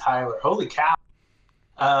question, Tyler. Holy cow.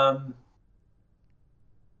 I'm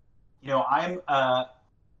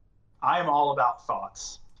all about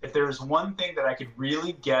thoughts. If there's one thing that I could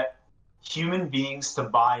really get human beings to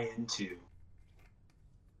buy into,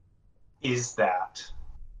 is that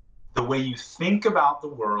the way you think about the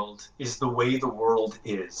world is the way the world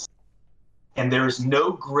is. And there is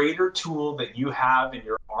no greater tool that you have in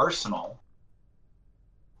your arsenal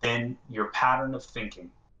than your pattern of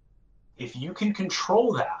thinking. If you can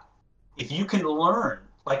control that, if you can learn,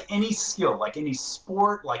 like any skill, like any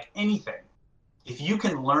sport, like anything, if you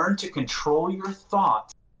can learn to control your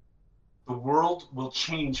thoughts, the world will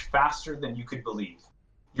change faster than you could believe.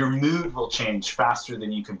 Your mood will change faster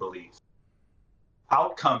than you can believe.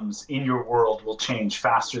 Outcomes in your world will change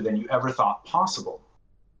faster than you ever thought possible.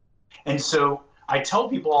 And so I tell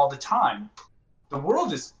people all the time, the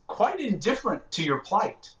world is quite indifferent to your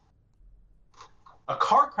plight. A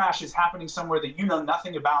car crash is happening somewhere that you know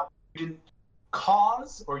nothing about, you didn't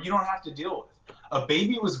cause, or you don't have to deal with. A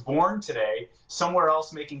baby was born today somewhere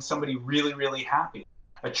else, making somebody really, really happy.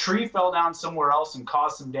 A tree fell down somewhere else and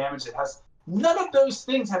caused some damage that has none of those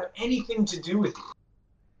things have anything to do with you.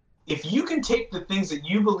 If you can take the things that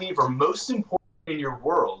you believe are most important in your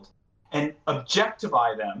world and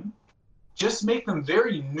objectify them, just make them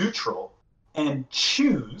very neutral and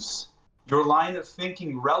choose your line of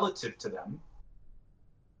thinking relative to them,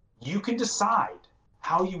 you can decide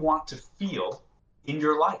how you want to feel in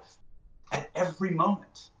your life at every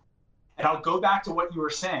moment. And I'll go back to what you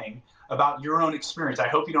were saying about your own experience. I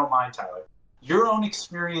hope you don't mind, Tyler. Your own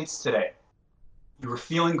experience today. You were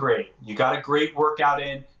feeling great. You got a great workout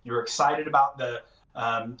in. You were excited about the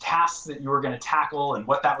tasks that you were going to tackle and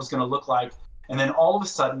what that was going to look like. And then all of a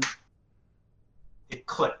sudden, it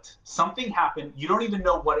clicked. Something happened. You don't even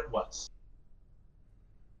know what it was.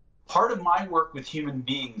 Part of my work with human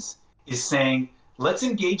beings is saying, let's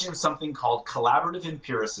engage in something called collaborative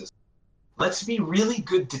empiricism. let's be really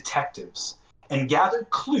good detectives and gather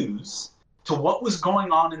clues to what was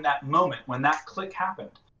going on in that moment when that click happened.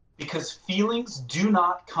 Because feelings do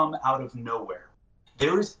not come out of nowhere.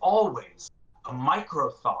 There is always a micro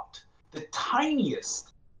thought, the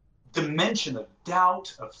tiniest dimension of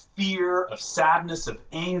doubt, of fear, of sadness, of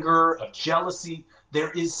anger, of jealousy.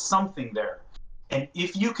 There is something there. And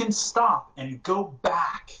if you can stop and go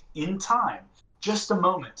back in time, just a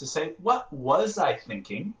moment to say, what was I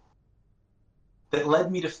thinking that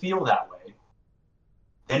led me to feel that way?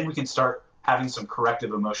 Then we can start having some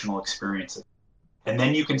corrective emotional experiences. And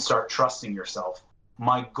then you can start trusting yourself.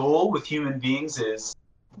 My goal with human beings is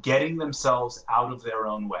getting themselves out of their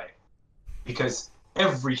own way, because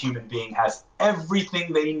every human being has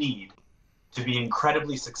everything they need to be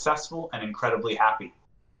incredibly successful and incredibly happy.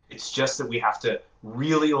 It's just that we have to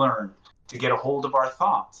really learn to get a hold of our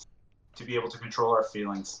thoughts to be able to control our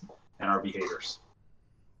feelings and our behaviors.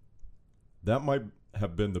 That might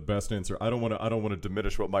have been the best answer. I don't want to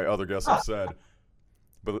diminish what my other guests have said,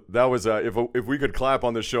 but that was if we could clap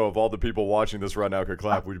on this show, if all the people watching this right now could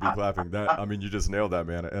clap, we'd be clapping. That, I mean, you just nailed that,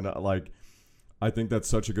 man. And I think that's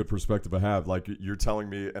such a good perspective to have. Like, you're telling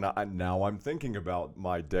me, and now I'm thinking about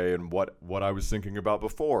my day and what I was thinking about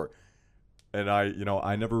before. And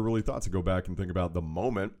I never really thought to go back and think about the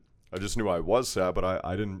moment. I just knew I was sad, but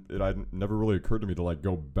I didn't. It never really occurred to me to like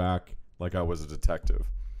go back like I was a detective.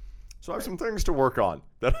 So I have some things to work on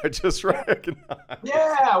that I just recognize.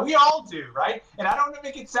 Yeah, we all do, right? And I don't want to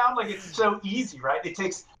make it sound like it's so easy, right? It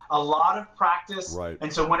takes a lot of practice. Right.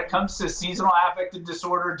 And so when it comes to seasonal affective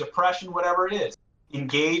disorder, depression, whatever it is,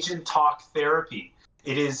 engage in talk therapy.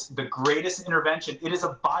 It is the greatest intervention. It is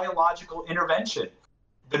a biological intervention.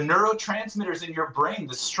 The neurotransmitters in your brain,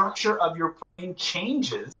 the structure of your brain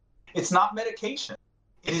changes. It's not medication.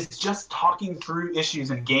 It is just talking through issues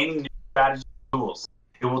and gaining new strategies and tools.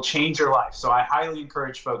 It will change your life. So I highly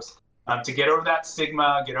encourage folks to get over that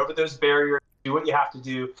stigma, get over those barriers, do what you have to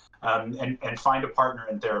do, and find a partner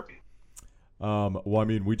in therapy. Well, I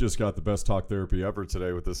mean, we just got the best talk therapy ever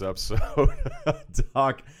today with this episode.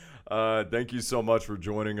 Doc, thank you so much for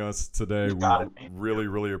joining us today. We really,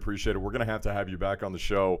 really appreciate it. We're going to have you back on the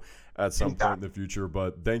show at some point in the future,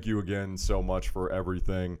 but thank you again so much for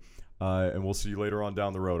everything. And we'll see you later on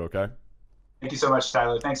down the road, okay? Thank you so much,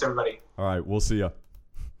 Tyler. Thanks, everybody. All right, we'll see ya.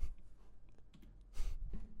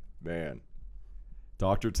 Man,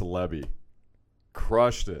 Dr. Talebi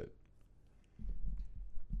crushed it.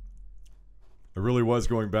 I really was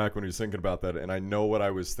going back when he was thinking about that, and I know what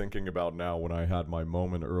I was thinking about now when I had my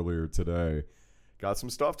moment earlier today. Got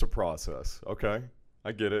some stuff to process. Okay,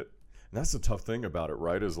 I get it. And that's the tough thing about it,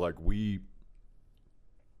 right? Is like we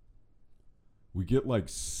get like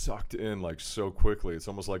sucked in like so quickly. It's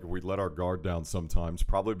almost like if we let our guard down sometimes,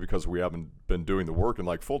 probably because we haven't been doing the work. And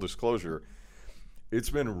like, full disclosure, it's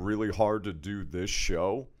been really hard to do this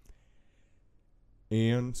show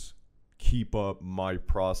and keep up my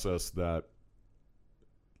process that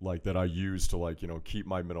I use to like, keep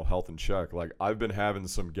my mental health in check. Like, I've been having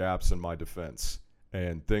some gaps in my defense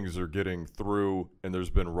and things are getting through, and there's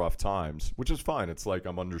been rough times, which is fine. It's like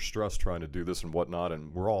I'm under stress trying to do this and whatnot,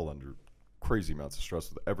 and we're all under crazy amounts of stress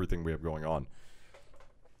with everything we have going on.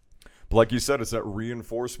 But like you said, it's that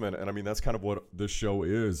reinforcement, and I mean, that's kind of what this show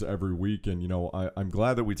is every week. And, I'm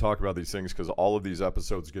glad that we talk about these things because all of these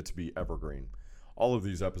episodes get to be evergreen. All of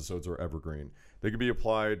these episodes are evergreen. They can be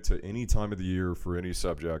applied to any time of the year for any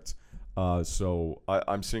subject. So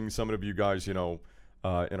I'm seeing some of you guys, in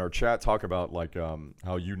our chat talk about like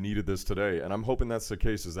how you needed this today. And I'm hoping that's the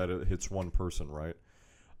case, is that it hits one person, right?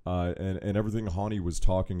 And everything Hani was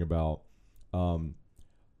talking about, I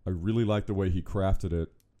really like the way he crafted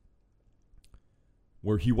it,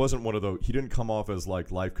 where he wasn't one of those, he didn't come off as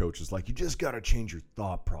like life coaches, like, you just got to change your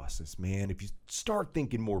thought process, man. If you start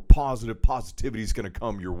thinking more positive, positivity is going to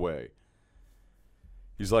come your way.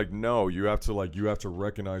 He's like, no, you have to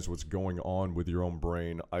recognize what's going on with your own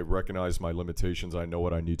brain. I recognize my limitations. I know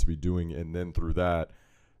what I need to be doing. And then through that,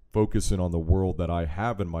 focusing on the world that I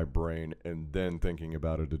have in my brain and then thinking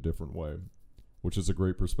about it a different way, which is a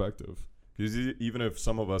great perspective. Because even if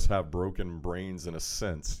some of us have broken brains in a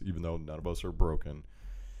sense, even though none of us are broken,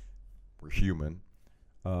 we're human.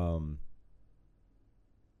 However,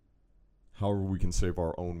 we can save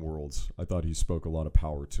our own worlds. I thought he spoke a lot of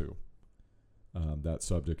power to that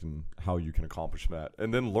subject and how you can accomplish that.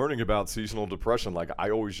 And then learning about seasonal depression, like I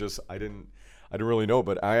didn't really know,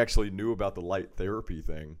 but I actually knew about the light therapy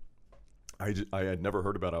thing. I had never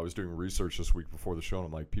heard about it. I was doing research this week before the show, and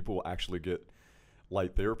I'm like, people actually get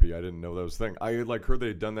light therapy. I didn't know that was a thing. I had like heard they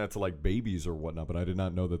had done that to like babies or whatnot, but I did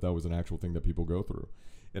not know that was an actual thing that people go through.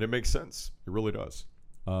 And it makes sense. It really does.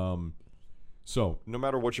 So, no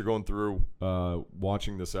matter what you're going through,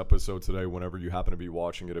 watching this episode today, whenever you happen to be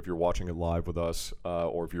watching it, if you're watching it live with us,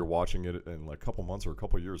 or if you're watching it in like a couple months or a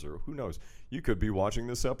couple years, or who knows, you could be watching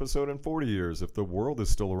this episode in 40 years. If the world is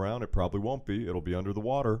still around, it probably won't be. It'll be under the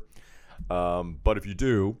water. But if you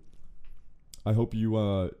do, I hope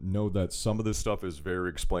you know that some of this stuff is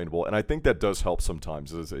very explainable. And I think that does help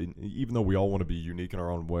sometimes. Even though we all want to be unique in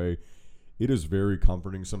our own way, it is very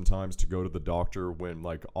comforting sometimes to go to the doctor when,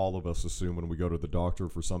 like, all of us assume when we go to the doctor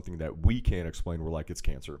for something that we can't explain, we're like, it's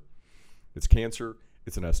cancer. It's cancer.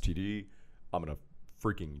 It's an STD. I'm going to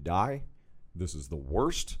freaking die. This is the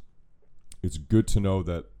worst. It's good to know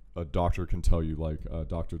that a doctor can tell you, like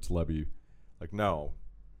Dr. Talebi, like, no,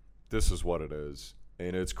 this is what it is.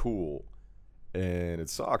 And it's cool. And it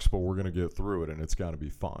sucks, but we're going to get through it, and it's going to be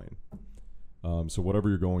fine. So whatever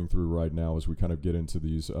you're going through right now as we kind of get into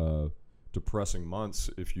these depressing months,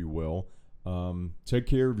 if you will, take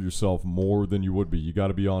care of yourself more than you would be. You got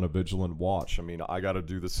to be on a vigilant watch. I mean, I got to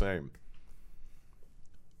do the same.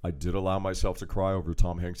 I did allow myself to cry over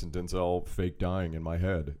Tom Hanks and Denzel fake dying in my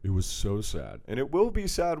head. It was so sad. And it will be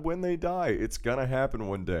sad when they die. It's going to happen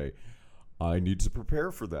one day. I need to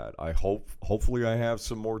prepare for that. Hopefully I have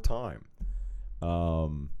some more time.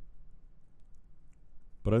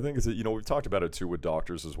 But I think it's, we've talked about it too with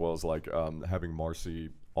doctors, as well as like having Marcy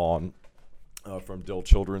on from Dill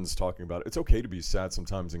Children's talking about it. It's okay to be sad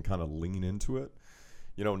sometimes and kind of lean into it.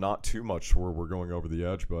 Not too much where we're going over the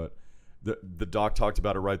edge, but the doc talked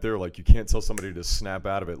about it right there. Like, you can't tell somebody to snap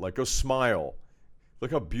out of it. Like, go smile.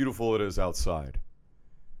 Look how beautiful it is outside.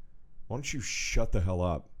 Why don't you shut the hell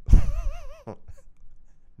up?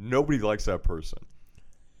 Nobody likes that person.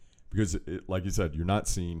 Because, like you said, you're not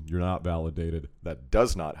seen, you're not validated. That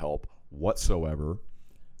does not help whatsoever.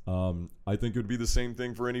 I think it would be the same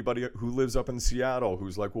thing for anybody who lives up in Seattle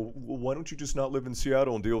who's like, well, why don't you just not live in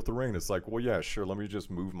Seattle and deal with the rain? It's like, well, yeah, sure, let me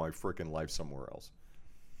just move my freaking life somewhere else.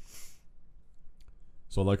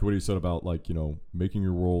 So I like what he said about, like, making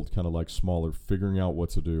your world kind of like smaller, figuring out what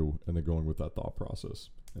to do, and then going with that thought process.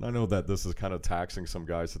 And I know that this is kind of taxing some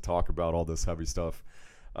guys to talk about all this heavy stuff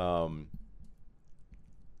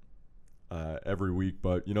every week,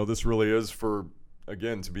 but this really is for,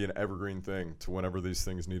 again, to be an evergreen thing to whenever these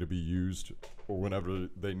things need to be used or whenever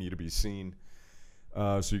they need to be seen,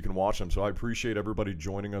 so you can watch them. So I appreciate everybody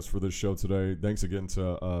joining us for this show today. Thanks again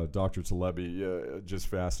to Dr. Talebi, just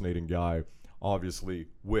fascinating guy, obviously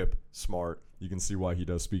whip smart. You can see why he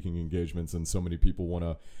does speaking engagements, and so many people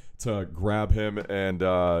want to grab him and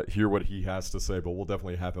hear what he has to say, but we'll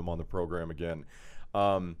definitely have him on the program again.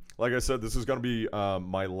 Like I said, this is going to be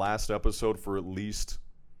my last episode for at least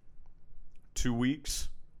 2 weeks.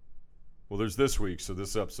 Well, there's this week, so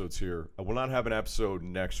this episode's here. I will not have an episode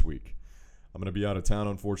next week. I'm going to be out of town,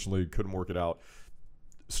 unfortunately. Couldn't work it out.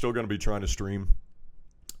 Still going to be trying to stream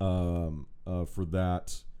for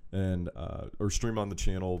that, and or stream on the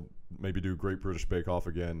channel. Maybe do Great British Bake Off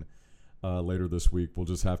again later this week. We'll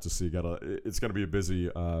just have to see. It's going to be a busy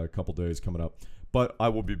couple days coming up. But I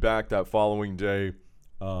will be back that following day.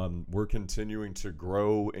 We're continuing to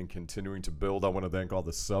grow and continuing to build. I want to thank all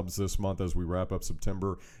the subs this month as we wrap up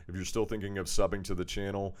September. If you're still thinking of subbing to the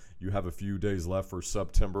channel, you have a few days left for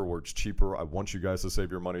September where it's cheaper. I want you guys to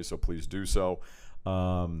save your money, so please do so.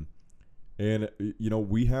 And,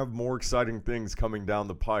 we have more exciting things coming down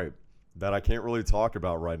the pipe that I can't really talk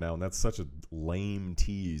about right now, and that's such a lame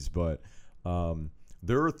tease, but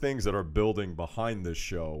there are things that are building behind this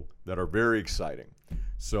show that are very exciting.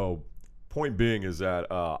 So point being is that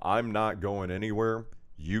I'm not going anywhere.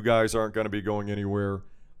 You guys aren't going to be going anywhere.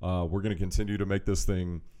 We're going to continue to make this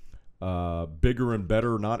thing bigger and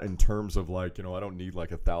better, not in terms of like, I don't need like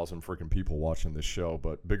 1,000 freaking people watching this show,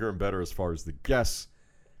 but bigger and better as far as the guests,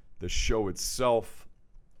 the show itself,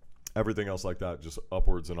 everything else like that, just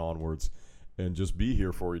upwards and onwards, and just be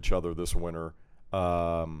here for each other this winter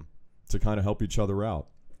to kind of help each other out.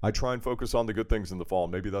 I try and focus on the good things in the fall.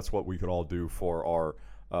 Maybe that's what we could all do for our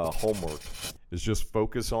homework, is just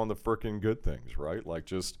focus on the freaking good things, right? Like,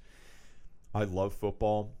 I love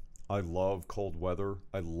football. I love cold weather.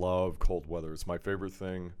 It's my favorite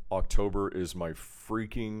thing. October is my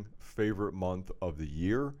freaking favorite month of the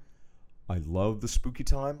year. I love the spooky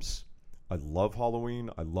times. I love Halloween.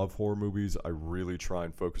 I love horror movies. I really try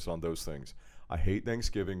and focus on those things. I hate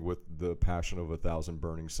Thanksgiving with the passion of 1,000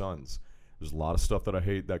 burning suns. There's a lot of stuff that I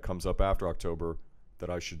hate that comes up after October that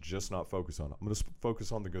I should just not focus on. I'm going to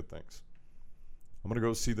focus on the good things. I'm going to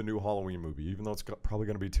go see the new Halloween movie, even though it's probably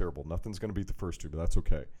going to be terrible. Nothing's going to beat the first two, but that's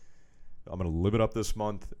okay. I'm going to live it up this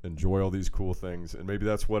month, enjoy all these cool things, and maybe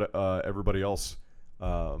that's what everybody else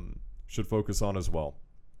should focus on as well.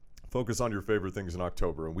 Focus on your favorite things in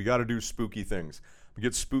October. And we got to do spooky things. We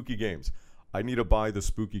get spooky games. I need to buy the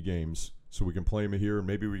spooky games so we can play them here. And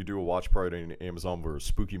maybe we can do a watch party on Amazon for a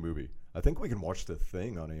spooky movie. I think we can watch The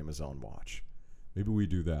Thing on Amazon Watch. Maybe we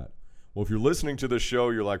do that. Well, if you're listening to this show,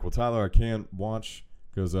 you're like, well, Tyler, I can't watch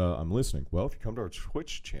because I'm listening. Well, if you come to our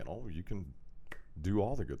Twitch channel, you can do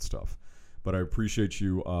all the good stuff. But I appreciate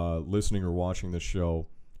you listening or watching this show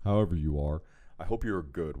however you are. I hope you're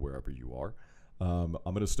good wherever you are. I'm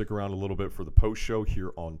going to stick around a little bit for the post show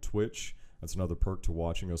here on Twitch. That's another perk to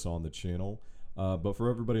watching us on the channel. But for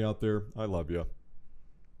everybody out there, I love you.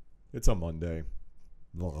 It's a Monday.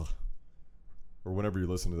 Ugh. Or whenever you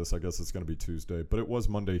listen to this, I guess it's going to be Tuesday. But it was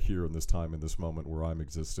Monday here in this time, in this moment where I'm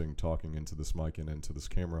existing, talking into this mic and into this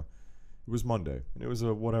camera. It was Monday. And it was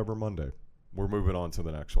a whatever Monday. We're moving on to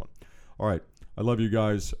the next one. All right. I love you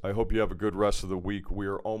guys. I hope you have a good rest of the week. We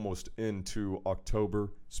are almost into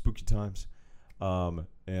October, spooky times.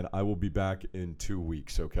 And I will be back in 2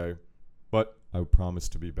 weeks, okay? But I promise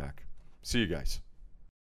to be back. See you guys.